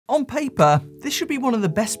On paper, this should be one of the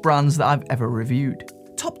best brands that I've ever reviewed.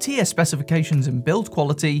 Top tier specifications and build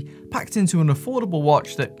quality packed into an affordable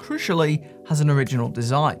watch that crucially has an original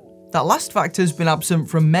design. That last factor has been absent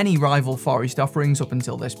from many rival Far East offerings up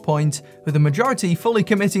until this point, with the majority fully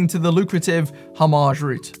committing to the lucrative homage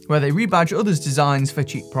route, where they rebadge others' designs for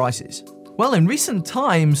cheap prices. Well, in recent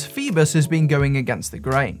times, Phoibos has been going against the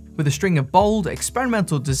grain, with a string of bold,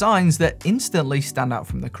 experimental designs that instantly stand out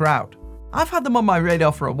from the crowd. I've had them on my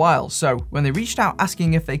radar for a while, so when they reached out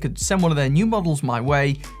asking if they could send one of their new models my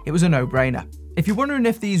way, it was a no-brainer. If you're wondering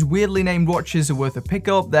if these weirdly named watches are worth a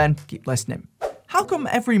pickup, then keep listening. How come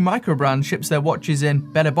every micro brand ships their watches in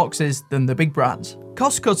better boxes than the big brands?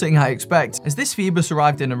 Cost cutting, I expect, as this Phoibos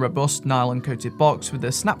arrived in a robust nylon-coated box with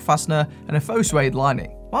a snap fastener and a faux suede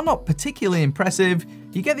lining. While not particularly impressive,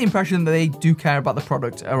 you get the impression that they do care about the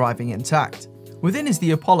product arriving intact. Within is the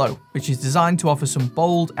Apollo, which is designed to offer some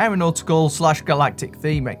bold aeronautical/galactic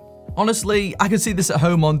theming. Honestly, I could see this at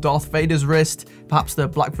home on Darth Vader's wrist, perhaps the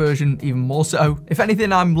black version even more so. If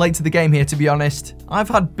anything, I'm late to the game here, to be honest. I've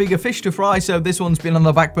had bigger fish to fry, so this one's been on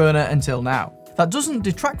the back burner until now. That doesn't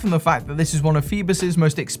detract from the fact that this is one of Phoibos'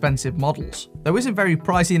 most expensive models. Though isn't very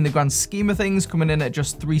pricey in the grand scheme of things, coming in at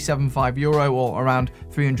just €375 or around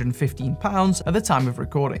 £315 at the time of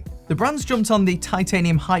recording. The brand's jumped on the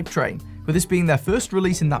titanium hype train, with this being their first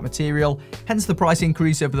release in that material, hence the price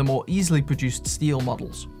increase over the more easily produced steel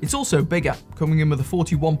models. It's also bigger, coming in with a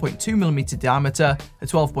 41.2mm diameter, a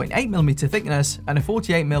 12.8mm thickness, and a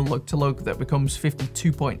 48mm lug-to-lug that becomes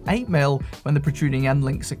 52.8mm when the protruding end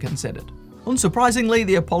links are considered. Unsurprisingly,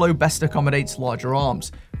 the Apollo best accommodates larger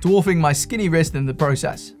arms, dwarfing my skinny wrist in the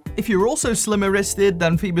process. If you're also slimmer wristed,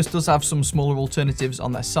 then Phoibos does have some smaller alternatives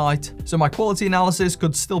on their site, so my quality analysis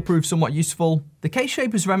could still prove somewhat useful. The case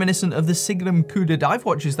shape is reminiscent of the Signum Cuda dive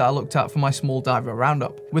watches that I looked at for my small diver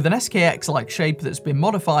roundup, with an SKX-like shape that's been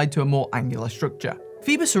modified to a more angular structure.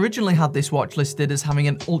 Phoibos originally had this watch listed as having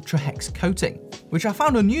an ultra hex coating, which I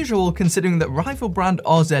found unusual considering that rival brand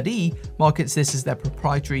RZE markets this as their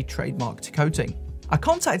proprietary trademarked coating. I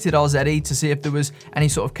contacted RZE to see if there was any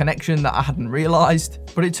sort of connection that I hadn't realised,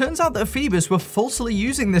 but it turns out that Phoibos were falsely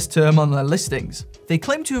using this term on their listings. They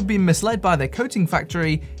claim to have been misled by their coating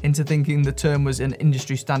factory into thinking the term was an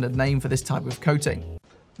industry standard name for this type of coating.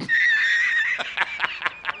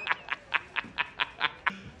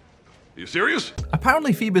 You serious?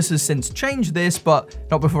 Apparently Phoibos has since changed this, but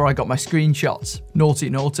not before I got my screenshots.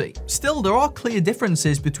 Naughty, naughty. Still, there are clear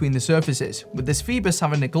differences between the surfaces, with this Phoibos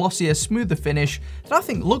having a glossier, smoother finish that I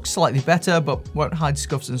think looks slightly better, but won't hide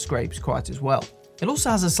scuffs and scrapes quite as well. It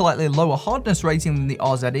also has a slightly lower hardness rating than the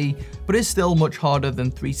RZE, but is still much harder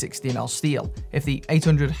than 316L steel, if the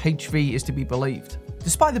 800HV is to be believed.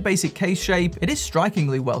 Despite the basic case shape, it is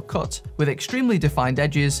strikingly well cut, with extremely defined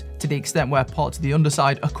edges to the extent where parts of the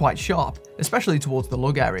underside are quite sharp, especially towards the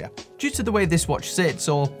lug area. Due to the way this watch sits,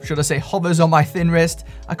 or should I say hovers on my thin wrist,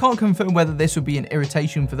 I can't confirm whether this would be an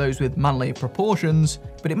irritation for those with manlier proportions,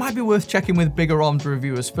 but it might be worth checking with bigger armed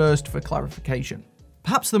reviewers first for clarification.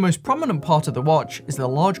 Perhaps the most prominent part of the watch is the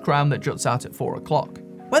large crown that juts out at 4 o'clock.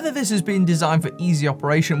 Whether this has been designed for easy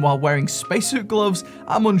operation while wearing spacesuit gloves,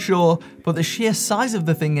 I'm unsure, but the sheer size of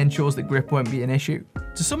the thing ensures that grip won't be an issue.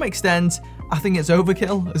 To some extent, I think it's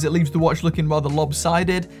overkill, as it leaves the watch looking rather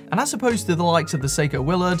lopsided, and as opposed to the likes of the Seiko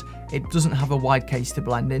Willard, it doesn't have a wide case to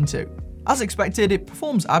blend into. As expected, it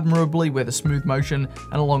performs admirably with a smooth motion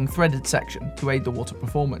and a long threaded section to aid the water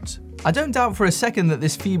performance. I don't doubt for a second that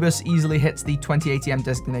this Phoibos easily hits the 2080M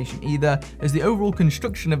designation either, as the overall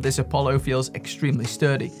construction of this Apollo feels extremely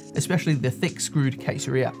sturdy, especially the thick screwed case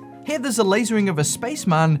rear. Here there's a lasering of a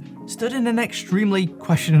spaceman stood in an extremely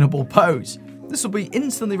questionable pose. This will be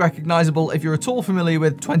instantly recognizable if you're at all familiar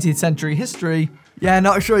with 20th century history. Yeah,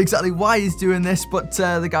 not sure exactly why he's doing this, but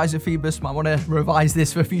the guys at Phoibos might want to revise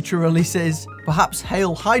this for future releases. Perhaps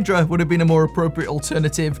Hail Hydra would have been a more appropriate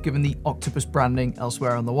alternative given the octopus branding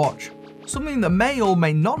elsewhere on the watch. Something that may or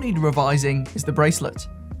may not need revising is the bracelet.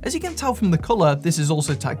 As you can tell from the colour, this is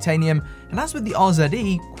also titanium, and as with the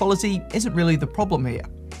RZE, quality isn't really the problem here.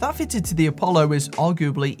 That fitted to the Apollo is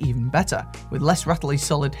arguably even better, with less rattly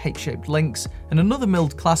solid H-shaped links and another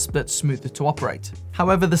milled clasp that's smoother to operate.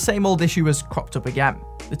 However, the same old issue has cropped up again.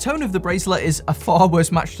 The tone of the bracelet is a far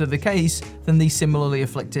worse match to the case than the similarly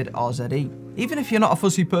afflicted RZE. Even if you're not a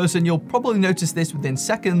fussy person, you'll probably notice this within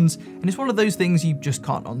seconds, and it's one of those things you just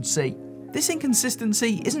can't unsee. This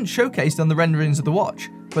inconsistency isn't showcased on the renderings of the watch,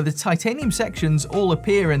 where the titanium sections all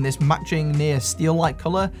appear in this matching near steel-like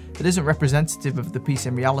colour that isn't representative of the piece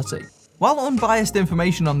in reality. While unbiased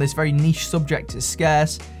information on this very niche subject is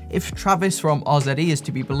scarce, if Travis from RZE is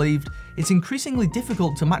to be believed, it's increasingly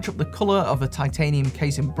difficult to match up the colour of a titanium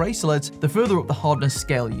case and bracelet the further up the hardness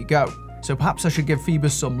scale you go, so perhaps I should give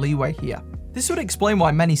Phoibos some leeway here. This would explain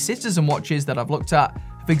why many citizen watches that I've looked at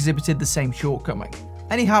have exhibited the same shortcoming.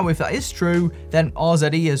 Anyhow, if that is true, then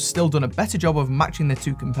RZE has still done a better job of matching the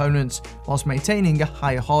two components whilst maintaining a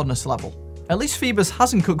higher hardness level. At least Phoibos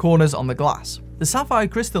hasn't cut corners on the glass. The sapphire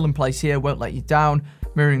crystal in place here won't let you down,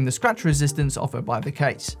 mirroring the scratch resistance offered by the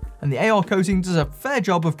case, and the AR coating does a fair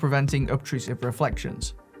job of preventing obtrusive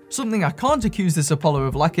reflections. Something I can't accuse this Apollo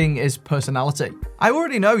of lacking is personality. I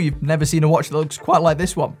already know you've never seen a watch that looks quite like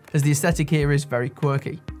this one, as the aesthetic here is very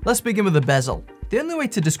quirky. Let's begin with the bezel. The only way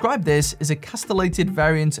to describe this is a castellated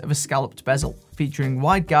variant of a scalloped bezel, featuring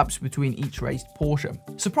wide gaps between each raised portion.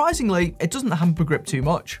 Surprisingly, it doesn't hamper grip too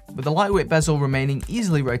much, with the lightweight bezel remaining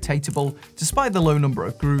easily rotatable despite the low number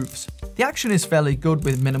of grooves. The action is fairly good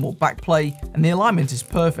with minimal backplay, and the alignment is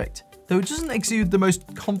perfect, though it doesn't exude the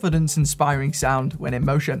most confidence-inspiring sound when in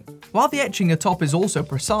motion. While the etching atop is also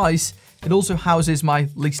precise, it also houses my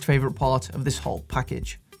least favourite part of this whole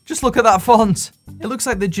package. Just look at that font! It looks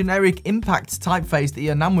like the generic impact typeface that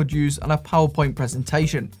your nan would use on a PowerPoint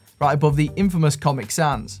presentation, right above the infamous Comic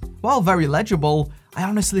Sans. While very legible, I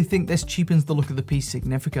honestly think this cheapens the look of the piece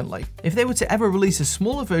significantly. If they were to ever release a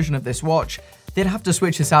smaller version of this watch, they'd have to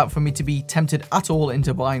switch this out for me to be tempted at all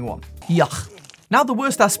into buying one. Yuck. Now the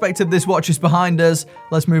worst aspect of this watch is behind us,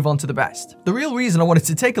 let's move on to the best. The real reason I wanted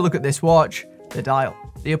to take a look at this watch, the dial.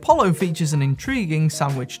 The Apollo features an intriguing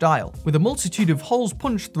sandwich dial, with a multitude of holes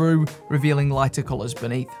punched through, revealing lighter colours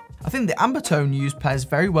beneath. I think the amber tone used pairs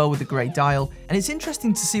very well with the grey dial, and it's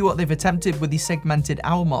interesting to see what they've attempted with the segmented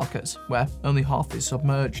hour markers, where only half is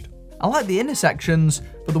submerged. I like the inner sections,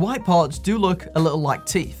 but the white parts do look a little like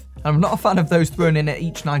teeth, and I'm not a fan of those thrown in at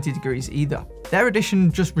each 90 degrees either. Their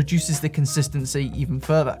addition just reduces the consistency even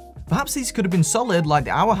further. Perhaps these could have been solid like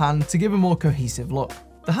the hour hand to give a more cohesive look.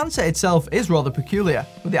 The handset itself is rather peculiar,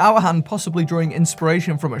 with the hour hand possibly drawing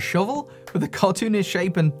inspiration from a shovel, with a cartoonish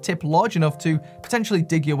shape and tip large enough to potentially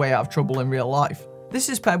dig your way out of trouble in real life. This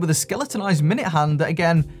is paired with a skeletonized minute hand that,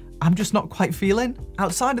 again, I'm just not quite feeling.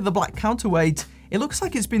 Outside of the black counterweight, it looks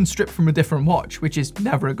like it's been stripped from a different watch, which is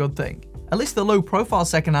never a good thing. At least the low profile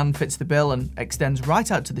second hand fits the bill and extends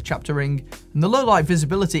right out to the chapter ring, and the low light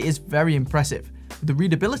visibility is very impressive, with the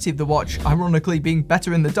readability of the watch ironically being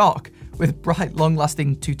better in the dark, with bright,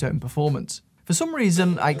 long-lasting two-tone performance. For some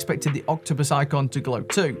reason, I expected the octopus icon to glow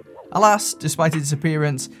too. Alas, despite its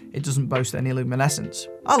appearance, it doesn't boast any luminescence.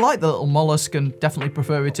 I like the little mollusk and definitely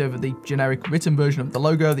prefer it over the generic written version of the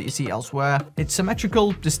logo that you see elsewhere. It's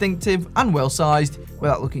symmetrical, distinctive, and well-sized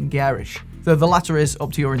without looking garish, though the latter is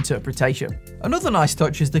up to your interpretation. Another nice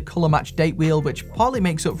touch is the colour-matched date wheel, which partly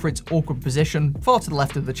makes up for its awkward position far to the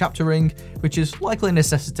left of the chapter ring, which is likely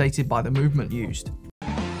necessitated by the movement used.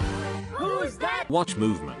 Who's that? Watch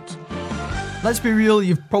movement. Let's be real,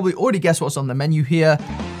 you've probably already guessed what's on the menu here.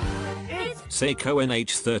 Seiko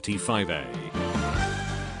NH35A.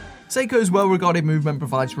 Seiko's well-regarded movement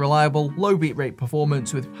provides reliable, low beat rate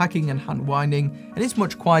performance with hacking and hand winding, and is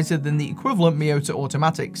much quieter than the equivalent Miyota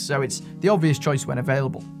automatics, so it's the obvious choice when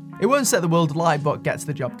available. It won't set the world alight, but gets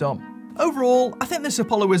the job done. Overall, I think this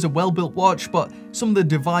Apollo is a well-built watch, but some of the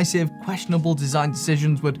divisive, questionable design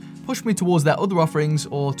decisions would push me towards their other offerings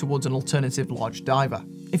or towards an alternative large diver.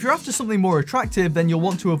 If you're after something more attractive, then you'll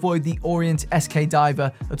want to avoid the Orient SK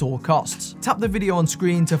diver at all costs. Tap the video on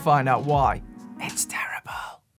screen to find out why. It's terrible.